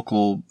the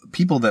local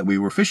people that we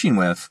were fishing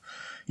with,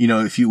 you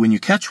know, when you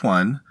catch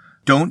one,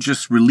 don't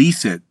just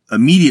release it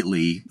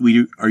immediately.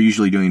 We are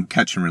usually doing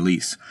catch and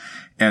release.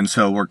 And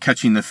so we're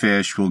catching the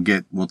fish,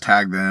 we'll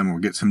tag them, we'll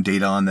get some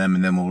data on them,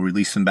 and then we'll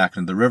release them back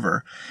into the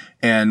river.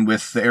 And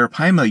with the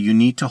arapaima, you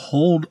need to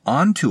hold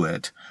onto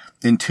it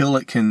until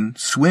it can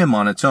swim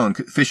on its own.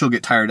 Fish will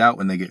get tired out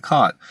when they get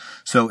caught.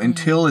 So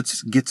until it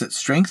gets its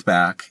strength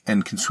back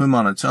and can swim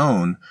on its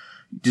own,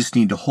 you just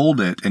need to hold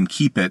it and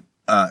keep it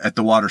at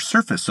the water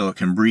surface so it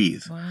can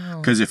breathe.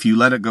 Because if you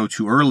let it go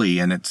too early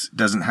and it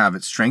doesn't have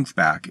its strength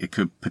back, it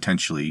could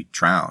potentially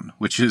drown,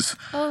 which is,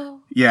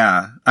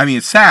 yeah. I mean,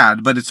 it's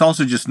sad, but it's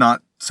also just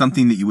not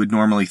something that you would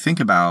normally think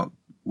about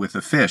with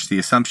a fish. The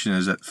assumption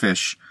is that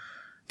fish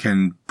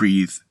can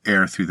breathe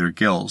air through their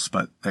gills,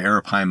 but the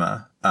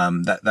arapaima,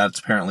 that's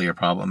apparently a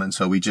problem. And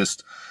so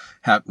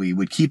we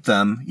would keep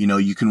them, you know,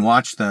 you can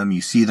watch them,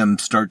 you see them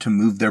start to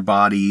move their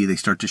body, they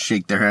start to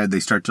shake their head, they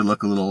start to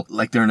look a little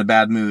like they're in a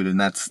bad mood, and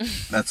that's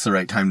the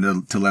right time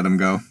to let them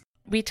go.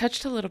 We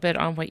touched a little bit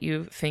on what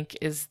you think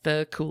is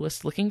the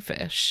coolest looking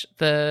fish,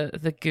 the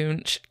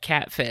goonch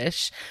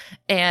catfish.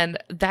 And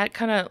that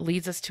kind of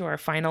leads us to our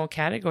final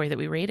category that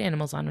we rate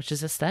animals on, which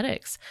is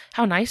aesthetics.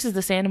 How nice is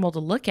this animal to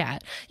look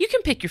at? You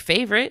can pick your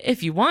favorite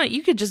if you want.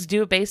 You could just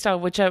do it based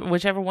on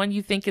whichever one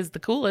you think is the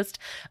coolest.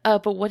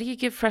 But what do you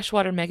give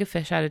freshwater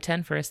megafish out of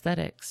 10 for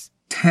aesthetics?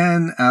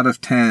 10 out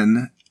of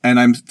 10. And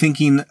I'm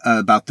thinking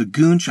about the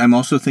goonch. I'm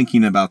also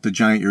thinking about the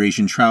giant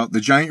Eurasian trout.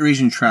 The giant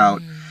Eurasian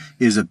trout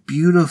is a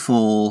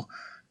beautiful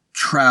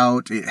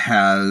trout. It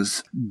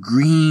has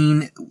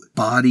green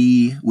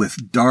body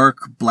with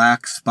dark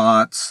black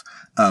spots,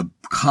 a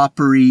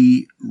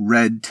coppery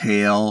red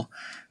tail.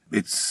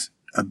 It's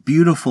a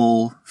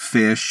beautiful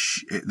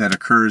fish that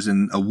occurs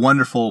in a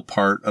wonderful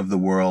part of the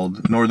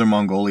world, northern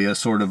Mongolia,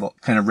 sort of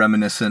kind of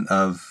reminiscent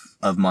of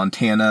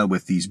Montana,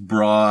 with these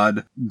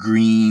broad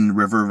green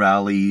river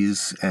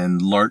valleys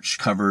and larch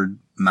covered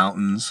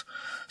mountains.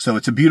 So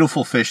it's a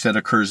beautiful fish that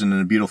occurs in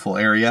a beautiful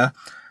area.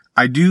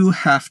 I do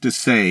have to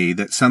say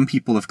that some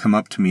people have come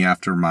up to me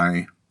after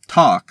my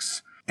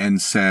talks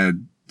and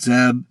said,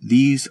 "Zeb,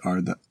 these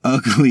are the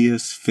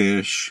ugliest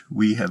fish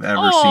we have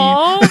ever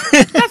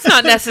seen." That's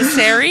not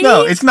necessary.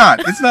 No, it's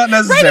not. It's not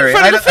necessary.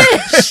 Right in front of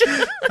the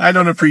fish. I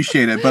don't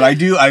appreciate it, but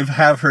I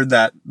have heard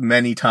that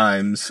many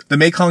times. The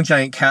Mekong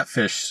giant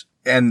catfish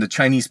and the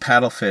Chinese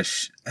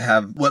paddlefish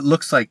have what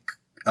looks like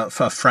a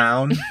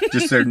frown.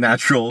 Just their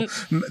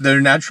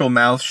natural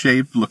mouth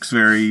shape looks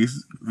very,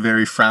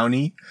 very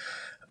frowny.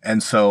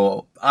 And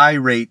so I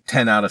rate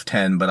 10 out of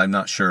 10, but I'm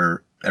not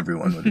sure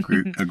everyone would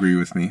agree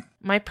with me.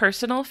 My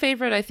personal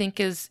favorite, I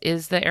think, is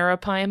the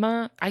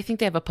arapaima. I think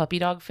they have a puppy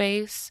dog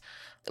face.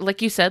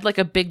 Like you said, like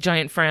a big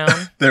giant frown.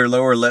 Their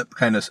lower lip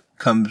kind of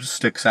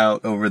sticks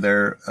out over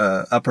their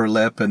upper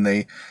lip, and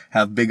they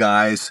have big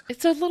eyes.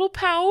 It's a little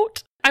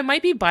pout. I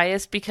might be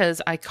biased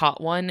because I caught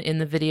one in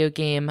the video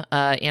game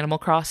Animal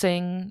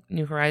Crossing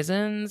New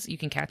Horizons. You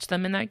can catch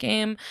them in that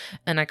game.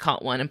 And I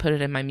caught one and put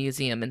it in my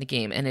museum in the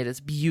game, and it is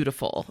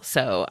beautiful.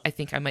 So I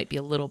think I might be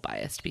a little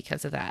biased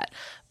because of that.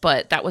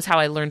 But that was how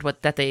I learned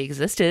that they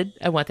existed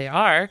and what they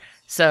are.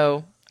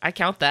 So I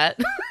count that.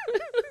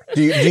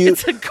 Do you,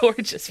 it's a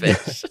gorgeous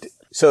fish.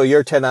 So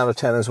you're 10 out of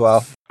 10 as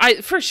well?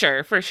 For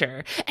sure.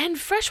 And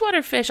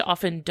freshwater fish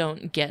often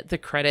don't get the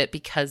credit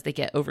because they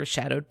get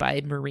overshadowed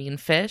by marine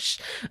fish.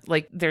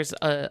 Like there's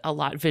a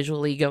lot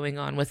visually going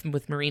on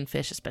with marine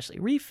fish, especially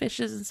reef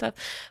fishes and stuff.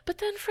 But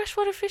then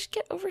freshwater fish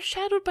get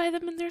overshadowed by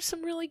them, and there's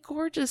some really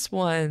gorgeous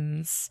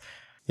ones.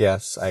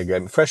 Yes, I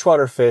agree.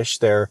 Freshwater fish,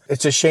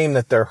 it's a shame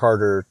that they're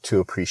harder to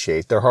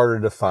appreciate. They're harder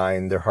to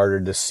find. They're harder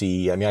to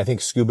see. I mean, I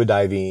think scuba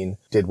diving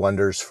did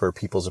wonders for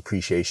people's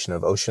appreciation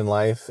of ocean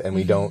life, and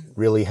we don't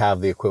really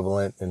have the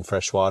equivalent in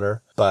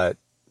freshwater. But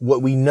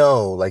what we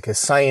know, like as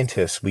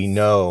scientists, we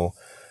know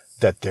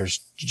that there's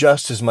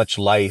just as much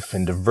life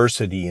and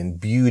diversity and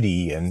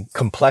beauty and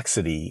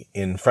complexity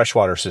in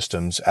freshwater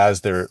systems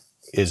as there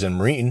is in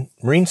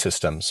marine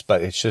systems,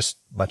 but it's just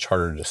much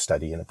harder to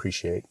study and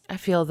appreciate. I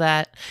feel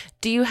that.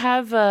 Do you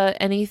have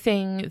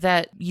anything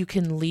that you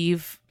can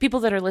leave people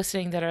that are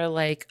listening that are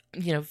like,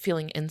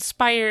 feeling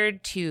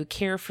inspired to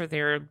care for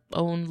their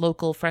own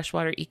local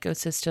freshwater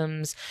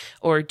ecosystems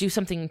or do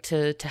something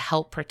to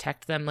help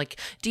protect them? Like,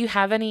 do you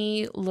have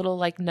any little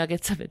like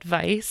nuggets of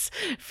advice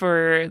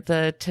for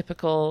the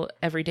typical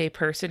everyday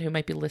person who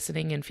might be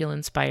listening and feel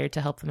inspired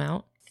to help them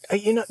out?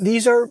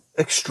 These are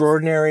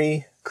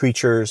extraordinary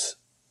creatures,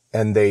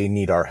 and they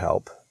need our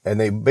help. And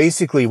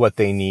what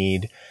they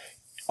need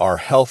are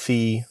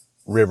healthy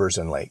rivers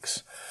and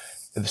lakes.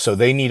 So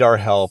they need our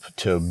help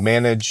to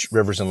manage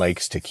rivers and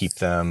lakes, to keep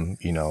them,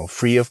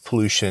 free of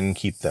pollution,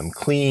 keep them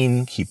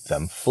clean, keep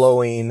them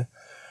flowing.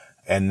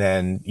 And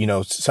then,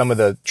 some of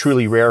the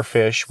truly rare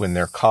fish, when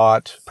they're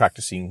caught,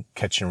 practicing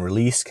catch and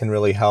release can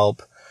really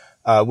help.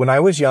 When I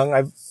was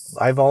young,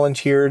 I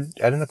volunteered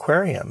at an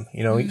aquarium,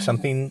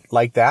 something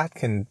like that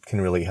can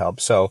really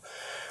help. So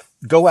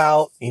go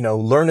out,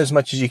 learn as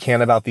much as you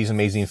can about these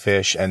amazing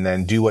fish, and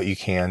then do what you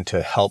can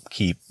to help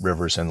keep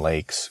rivers and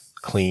lakes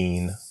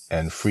clean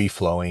and free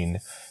flowing.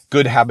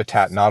 Good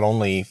habitat, not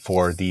only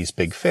for these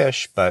big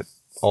fish, but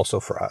also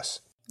for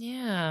us.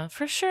 Yeah,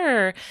 for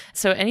sure.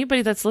 So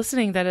anybody that's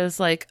listening that is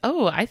like,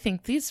 oh, I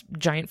think these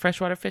giant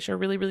freshwater fish are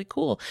really, really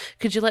cool.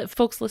 Could you let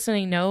folks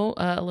listening know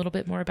a little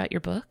bit more about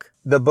your book?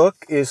 The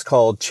book is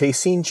called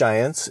Chasing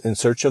Giants in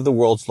Search of the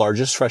World's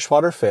Largest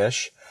Freshwater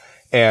Fish.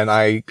 And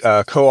I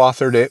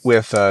co-authored it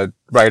with a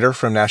writer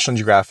from National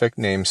Geographic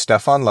named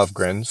Stefan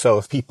Lovgren. So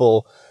if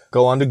people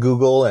go onto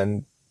Google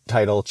and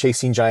title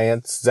Chasing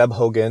Giants, Zeb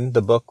Hogan,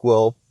 the book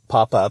will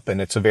pop up, and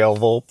it's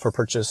available for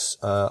purchase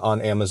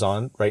on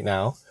Amazon right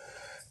now.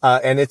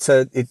 And it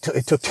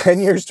took 10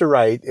 years to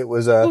write. It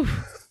was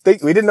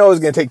we didn't know it was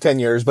going to take 10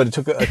 years, but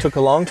it took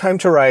a long time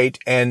to write.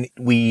 And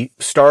we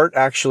start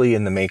actually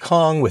in the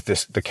Mekong with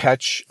the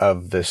catch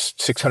of this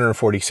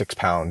 646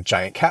 pound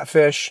giant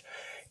catfish,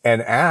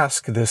 and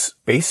ask this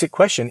basic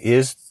question: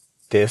 is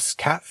this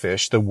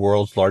catfish the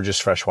world's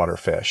largest freshwater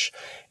fish?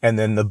 And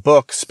then the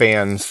book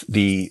spans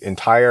the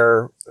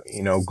entire,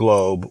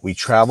 globe. We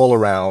travel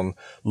around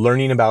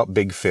learning about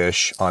big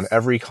fish on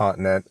every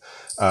continent,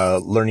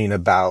 learning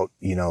about,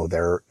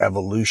 their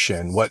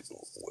evolution.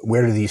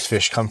 Where do these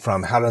fish come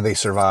from? How do they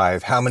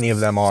survive? How many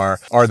of them are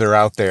there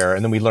out there?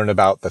 And then we learn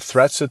about the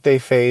threats that they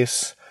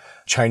face.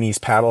 Chinese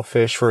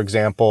paddlefish, for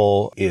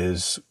example,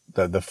 is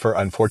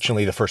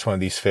unfortunately the first one of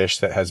these fish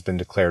that has been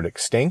declared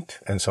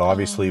extinct. And so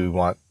obviously we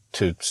want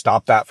to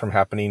stop that from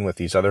happening with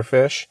these other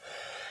fish.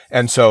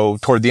 And so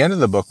toward the end of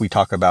the book, we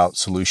talk about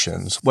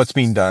solutions. What's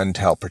being done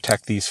to help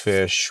protect these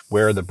fish?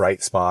 Where are the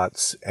bright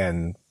spots?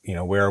 And,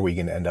 where are we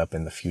going to end up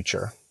in the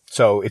future?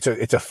 So it's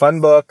a fun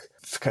book.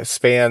 It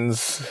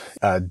spans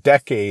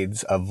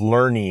decades of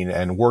learning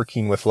and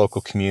working with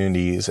local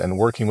communities and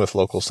working with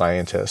local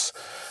scientists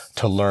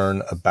to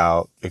learn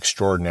about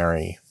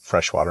extraordinary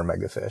freshwater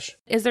megafish.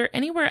 Is there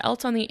anywhere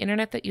else on the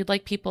internet that you'd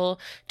like people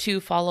to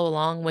follow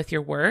along with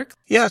your work?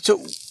 Yeah,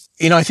 so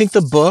I think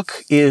the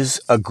book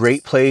is a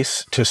great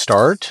place to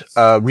start.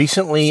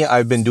 Recently,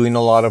 I've been doing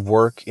a lot of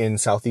work in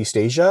Southeast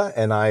Asia,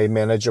 and I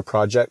manage a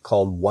project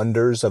called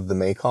Wonders of the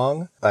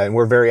Mekong. And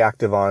we're very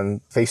active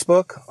on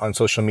Facebook, on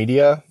social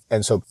media.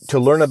 And so to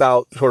learn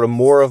about sort of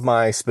more of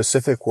my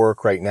specific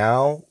work right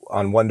now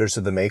on Wonders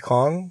of the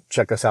Mekong,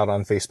 check us out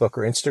on Facebook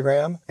or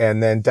Instagram.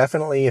 And then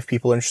definitely, if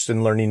people are interested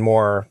in learning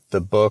more,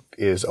 the book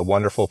is a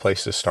wonderful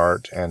place to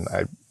start. And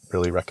I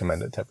really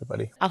recommend it to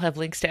everybody. I'll have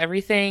links to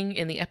everything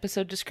in the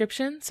episode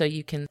description, so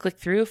you can click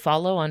through,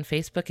 follow on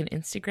Facebook and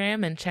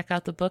Instagram, and check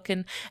out the book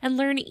and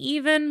learn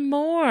even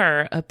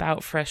more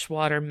about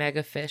freshwater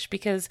megafish.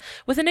 Because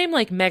with a name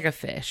like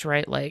Megafish,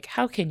 right, like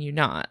how can you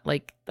not?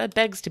 Like that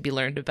begs to be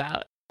learned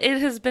about. It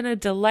has been a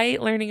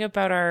delight learning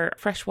about our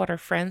freshwater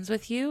friends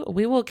with you.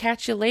 We will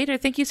catch you later.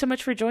 Thank you so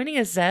much for joining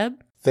us, Zeb.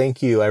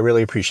 Thank you. I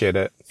really appreciate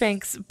it.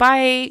 Thanks.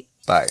 Bye.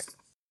 Bye.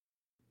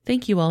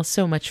 Thank you all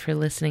so much for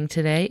listening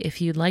today.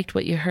 If you liked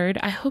what you heard,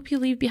 I hope you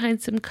leave behind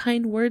some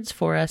kind words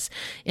for us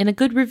in a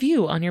good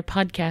review on your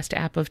podcast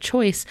app of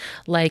choice,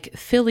 like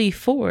Philly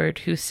Ford,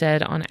 who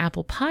said on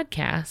Apple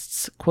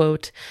Podcasts,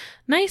 quote,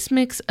 "Nice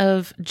mix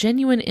of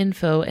genuine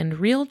info and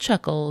real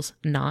chuckles,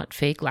 not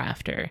fake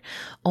laughter.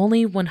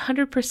 Only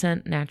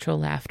 100% natural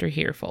laughter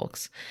here,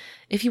 folks."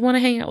 If you want to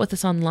hang out with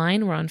us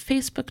online, we're on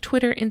Facebook,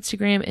 Twitter,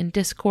 Instagram, and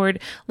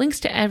Discord. Links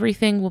to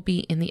everything will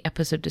be in the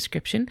episode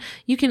description.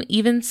 You can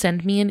even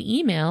send me an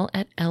email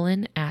at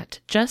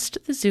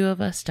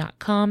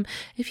ellen@justthezooofus.com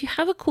if you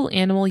have a cool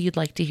animal you'd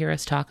like to hear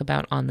us talk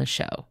about on the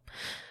show.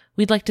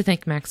 We'd like to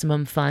thank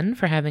Maximum Fun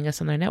for having us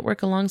on their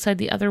network alongside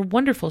the other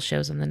wonderful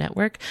shows on the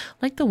network,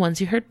 like the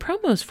ones you heard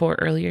promos for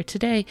earlier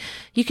today.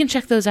 You can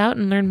check those out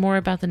and learn more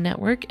about the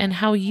network and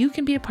how you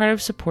can be a part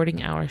of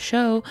supporting our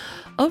show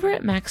over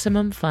at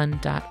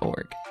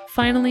MaximumFun.org.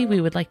 Finally,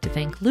 we would like to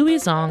thank Louis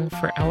Zong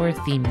for our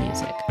theme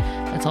music.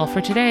 That's all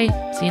for today.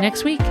 See you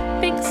next week.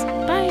 Thanks.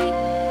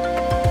 Bye.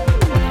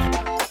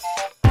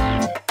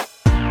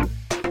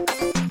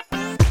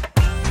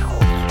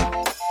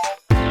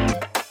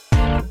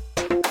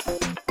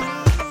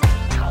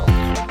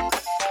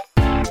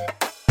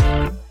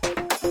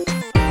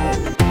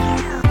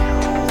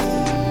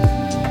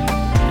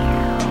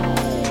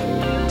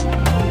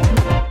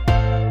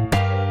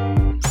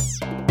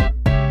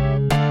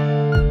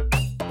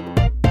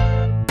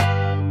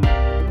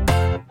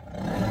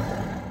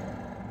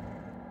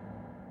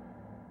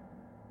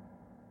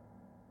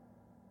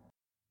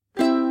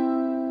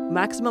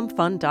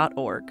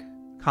 MaximumFun.org.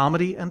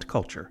 Comedy and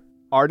culture.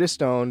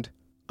 Artist owned.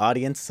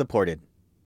 Audience supported.